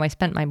 depending on how I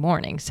spent my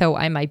morning. So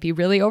I might be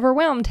really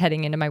overwhelmed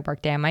heading into my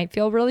workday. I might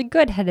feel really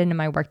good heading into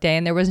my workday.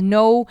 And there was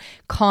no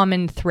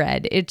common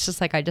thread. It's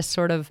just like I just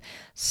sort of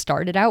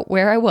started out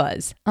where I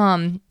was.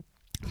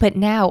 But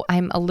now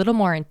I'm a little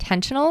more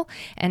intentional.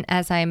 And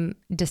as I'm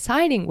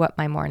deciding what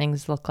my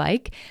mornings look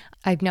like,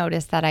 I've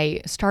noticed that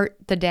I start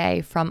the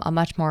day from a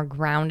much more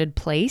grounded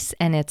place.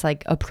 And it's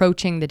like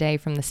approaching the day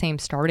from the same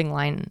starting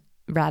line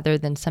rather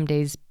than some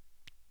days,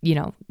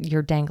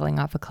 you're dangling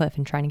off a cliff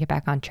and trying to get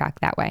back on track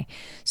that way.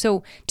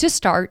 So to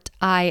start,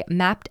 I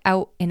mapped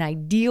out an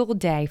ideal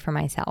day for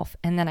myself,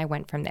 and then I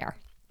went from there.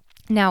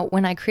 Now,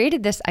 when I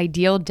created this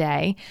ideal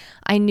day,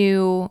 I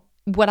knew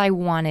what I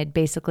wanted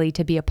basically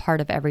to be a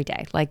part of every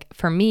day. Like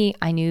for me,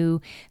 I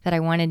knew that I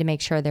wanted to make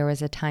sure there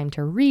was a time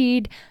to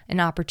read, an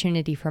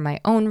opportunity for my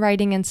own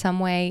writing in some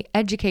way,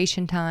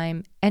 education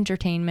time,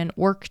 entertainment,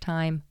 work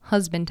time,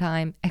 husband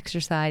time,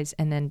 exercise,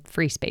 and then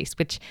free space,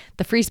 which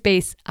the free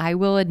space, I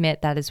will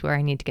admit that is where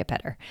I need to get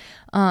better.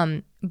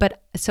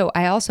 But so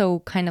I also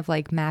kind of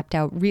like mapped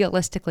out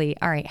realistically,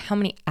 all right, how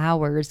many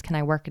hours can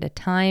I work at a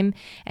time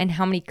and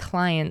how many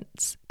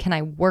clients can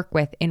I work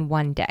with in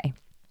one day?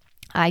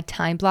 I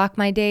time block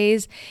my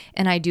days,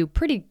 and I do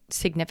pretty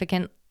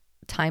significant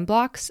time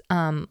blocks,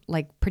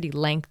 like pretty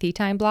lengthy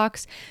time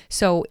blocks.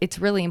 So it's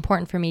really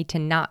important for me to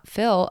not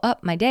fill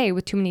up my day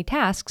with too many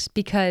tasks,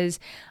 because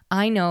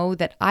I know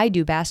that I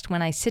do best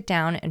when I sit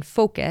down and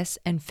focus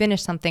and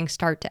finish something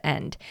start to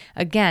end.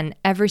 Again,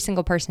 every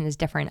single person is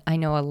different. I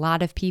know a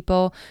lot of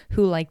people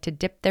who like to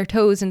dip their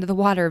toes into the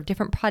water of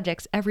different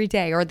projects every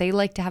day, or they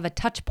like to have a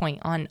touch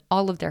point on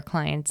all of their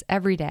clients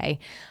every day.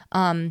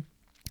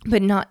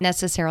 But not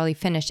necessarily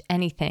finish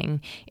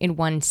anything in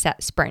one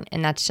set sprint.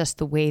 And that's just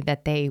the way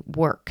that they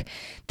work.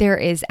 There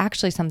is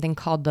actually something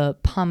called the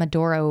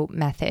Pomodoro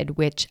method,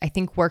 which I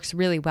think works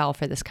really well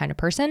for this kind of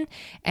person.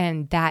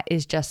 And that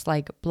is just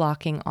like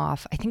blocking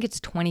off, I think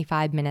it's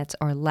 25 minutes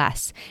or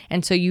less.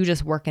 And so you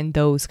just work in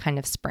those kind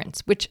of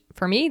sprints, which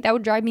for me, that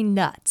would drive me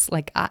nuts.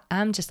 Like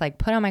I'm just like,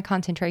 put on my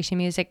concentration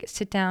music,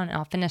 sit down, and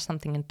I'll finish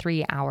something in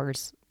 3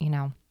 hours,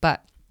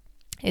 but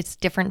it's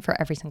different for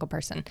every single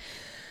person.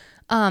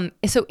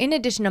 So in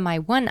addition to my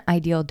one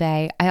ideal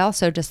day, I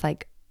also just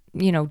like,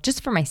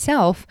 just for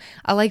myself,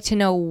 I like to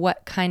know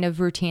what kind of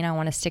routine I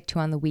want to stick to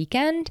on the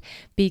weekend,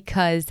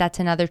 because that's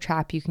another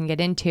trap you can get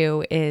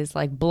into, is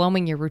like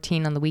blowing your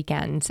routine on the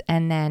weekends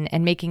and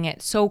making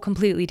it so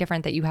completely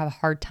different that you have a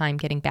hard time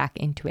getting back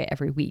into it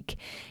every week.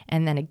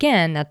 And then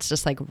again, that's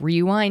just like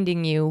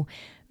rewinding you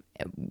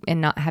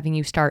and not having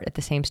you start at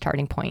the same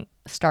starting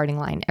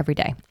line every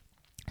day.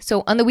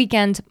 So on the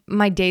weekends,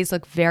 my days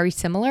look very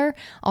similar,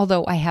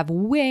 although I have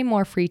way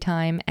more free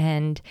time.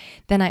 And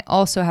then I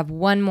also have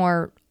one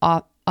more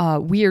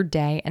weird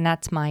day, and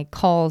that's my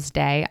calls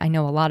day. I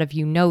know a lot of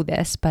you know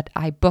this, but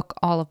I book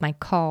all of my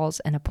calls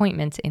and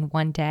appointments in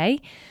one day,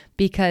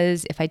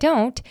 because if I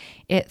don't,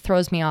 it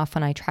throws me off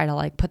when I try to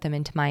like put them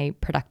into my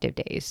productive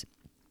days.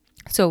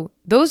 So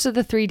those are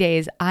the 3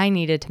 days I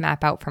needed to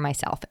map out for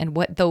myself and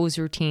what those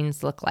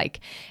routines look like.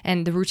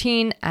 And the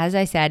routine, as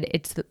I said,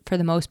 it's for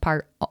the most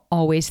part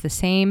always the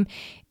same.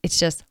 It's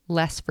just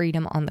less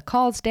freedom on the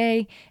calls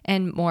day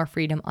and more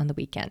freedom on the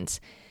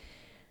weekends.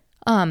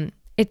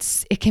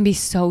 It can be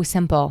so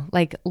simple.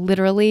 Like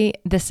literally,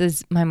 this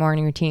is my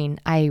morning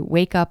routine. I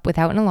wake up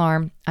without an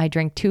alarm. I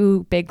drink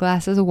 2 big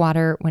glasses of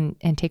water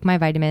and take my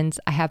vitamins.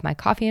 I have my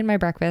coffee and my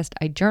breakfast.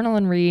 I journal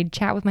and read,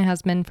 chat with my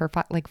husband for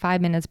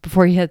 5 minutes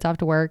before he heads off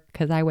to work,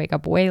 because I wake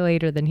up way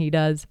later than he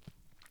does.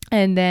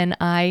 And then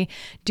I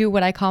do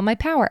what I call my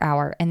power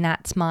hour. And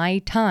that's my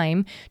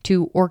time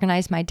to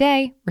organize my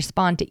day,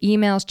 respond to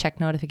emails,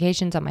 check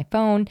notifications on my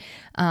phone.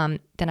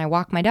 Then I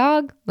walk my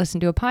dog, listen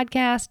to a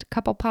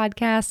couple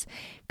podcasts,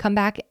 come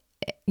back,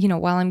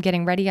 while I'm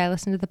getting ready, I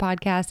listen to the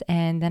podcast,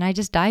 and then I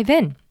just dive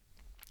in.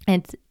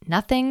 It's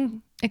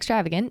nothing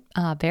extravagant,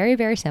 very,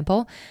 very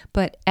simple,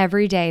 but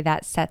every day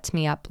that sets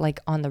me up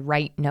like on the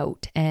right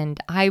note. And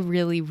I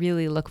really,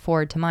 really look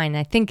forward to mine. And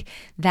I think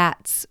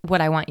that's what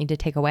I want you to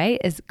take away,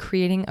 is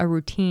creating a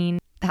routine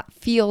that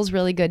feels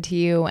really good to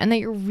you and that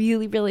you're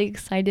really, really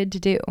excited to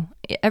do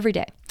every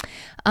day.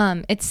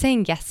 It's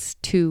saying yes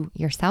to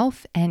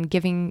yourself and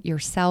giving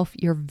yourself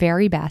your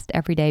very best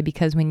every day,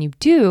 because when you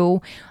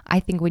do, I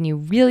think when you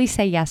really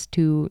say yes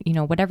to,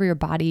 whatever your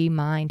body,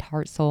 mind,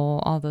 heart,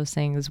 soul, all those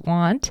things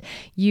want,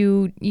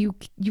 you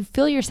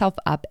fill yourself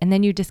up, and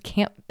then you just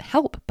can't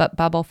help but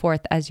bubble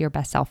forth as your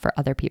best self for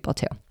other people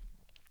too.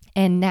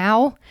 And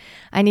now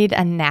I need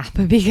a nap,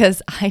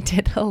 because I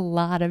did a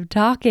lot of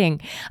talking.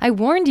 I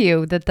warned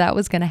you that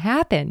was going to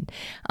happen,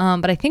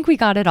 but I think we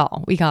got it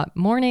all. We got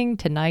morning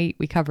to night.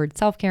 We covered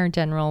self-care in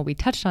general. We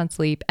touched on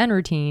sleep and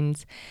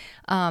routines.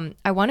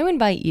 I want to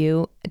invite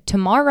you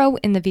tomorrow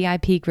in the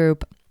VIP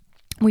group.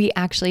 We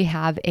actually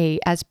have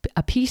as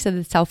a piece of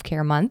the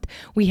self-care month,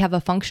 we have a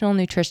functional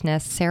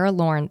nutritionist, Sarah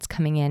Lawrence,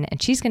 coming in,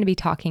 and she's going to be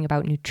talking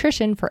about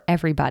nutrition for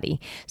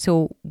everybody.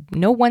 So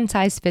no one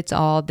size fits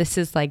all. This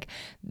is like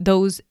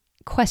those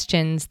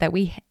questions that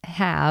we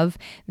have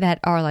that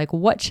are like,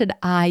 what should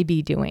I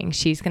be doing?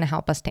 She's going to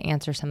help us to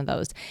answer some of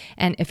those.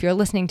 And if you're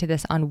listening to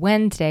this on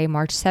Wednesday,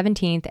 March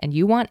 17th, and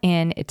you want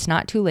in, it's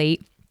not too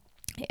late.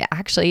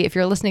 Actually, if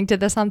you're listening to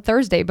this on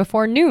Thursday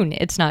before noon,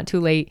 it's not too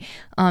late.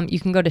 You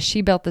can go to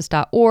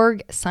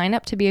shebuiltthis.org, sign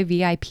up to be a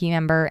VIP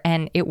member,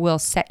 and it will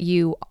set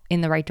you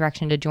in the right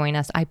direction to join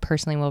us. I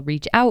personally will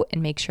reach out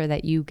and make sure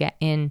that you get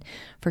in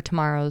for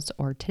tomorrow's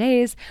or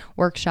today's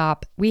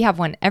workshop. We have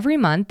one every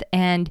month,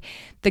 and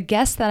the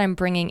guests that I'm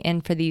bringing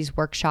in for these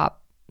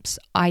workshops,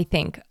 I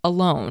think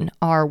alone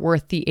are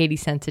worth the 80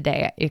 cents a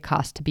day it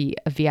costs to be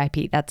a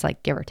VIP. That's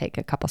like give or take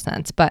a couple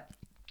cents, but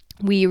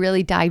we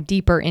really dive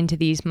deeper into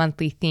these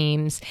monthly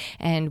themes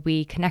and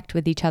we connect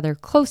with each other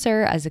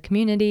closer as a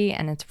community,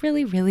 and it's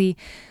really, really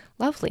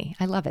lovely.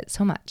 I love it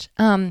so much.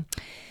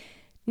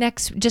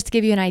 Next, just to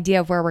give you an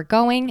idea of where we're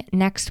going,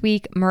 next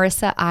week,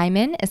 Marissa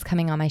Iman is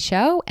coming on my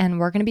show, and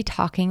we're going to be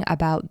talking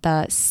about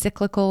the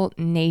cyclical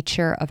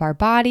nature of our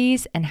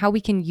bodies and how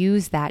we can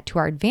use that to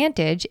our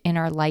advantage in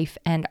our life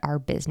and our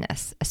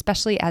business.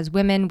 Especially as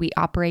women, we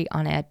operate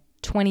on a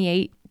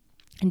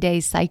 28-day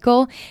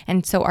cycle,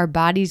 and so our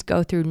bodies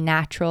go through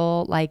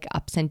natural like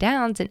ups and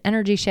downs and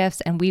energy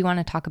shifts, and we want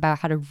to talk about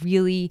how to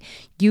really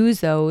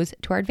use those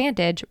to our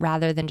advantage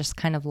rather than just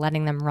kind of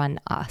letting them run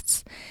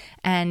us.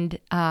 And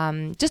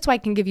just so I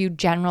can give you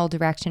general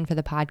direction for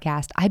the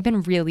podcast, I've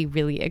been really,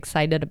 really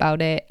excited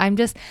about it. I'm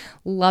just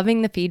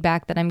loving the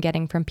feedback that I'm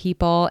getting from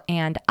people.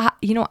 And,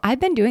 I've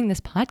been doing this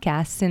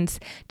podcast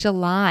since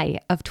July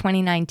of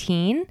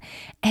 2019,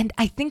 and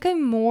I think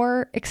I'm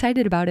more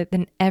excited about it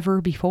than ever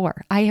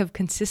before. I have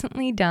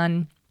consistently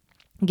done,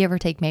 give or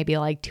take maybe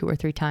like 2 or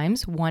 3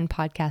 times, one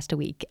podcast a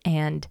week.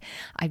 And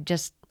I've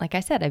just, like I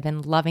said, I've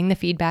been loving the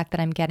feedback that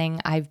I'm getting.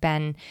 I've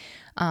been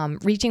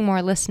reaching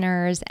more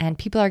listeners, and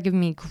people are giving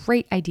me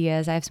great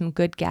ideas. I have some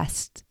good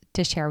guests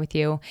to share with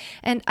you.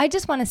 And I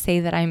just want to say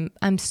that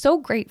I'm so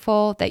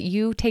grateful that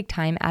you take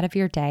time out of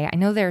your day. I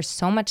know there's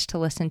so much to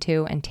listen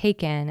to and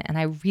take in, and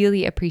I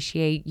really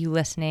appreciate you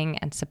listening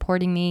and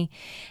supporting me.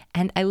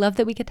 And I love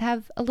that we get to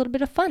have a little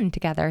bit of fun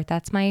together.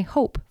 That's my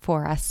hope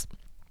for us.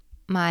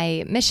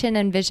 My mission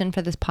and vision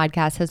for this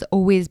podcast has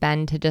always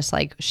been to just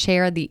like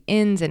share the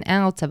ins and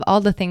outs of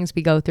all the things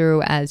we go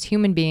through as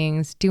human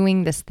beings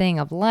doing this thing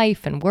of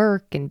life and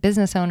work and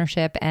business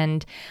ownership.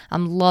 And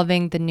I'm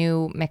loving the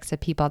new mix of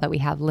people that we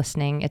have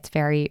listening. It's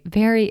very,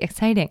 very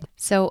exciting.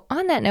 So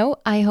on that note,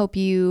 I hope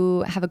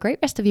you have a great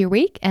rest of your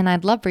week, and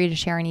I'd love for you to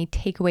share any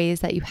takeaways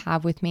that you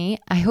have with me.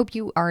 I hope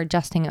you are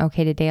adjusting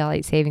okay to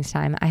daylight savings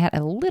time. I had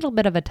a little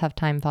bit of a tough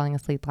time falling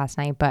asleep last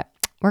night, but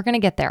we're going to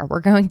get there. We're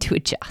going to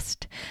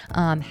adjust.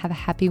 Have a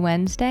happy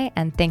Wednesday,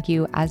 and thank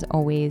you, as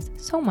always,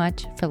 so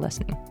much for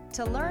listening.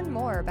 To learn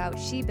more about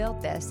She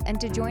Built This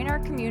and to join our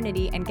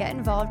community and get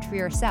involved for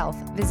yourself,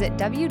 visit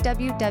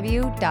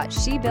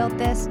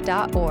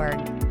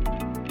www.shebuiltthis.org.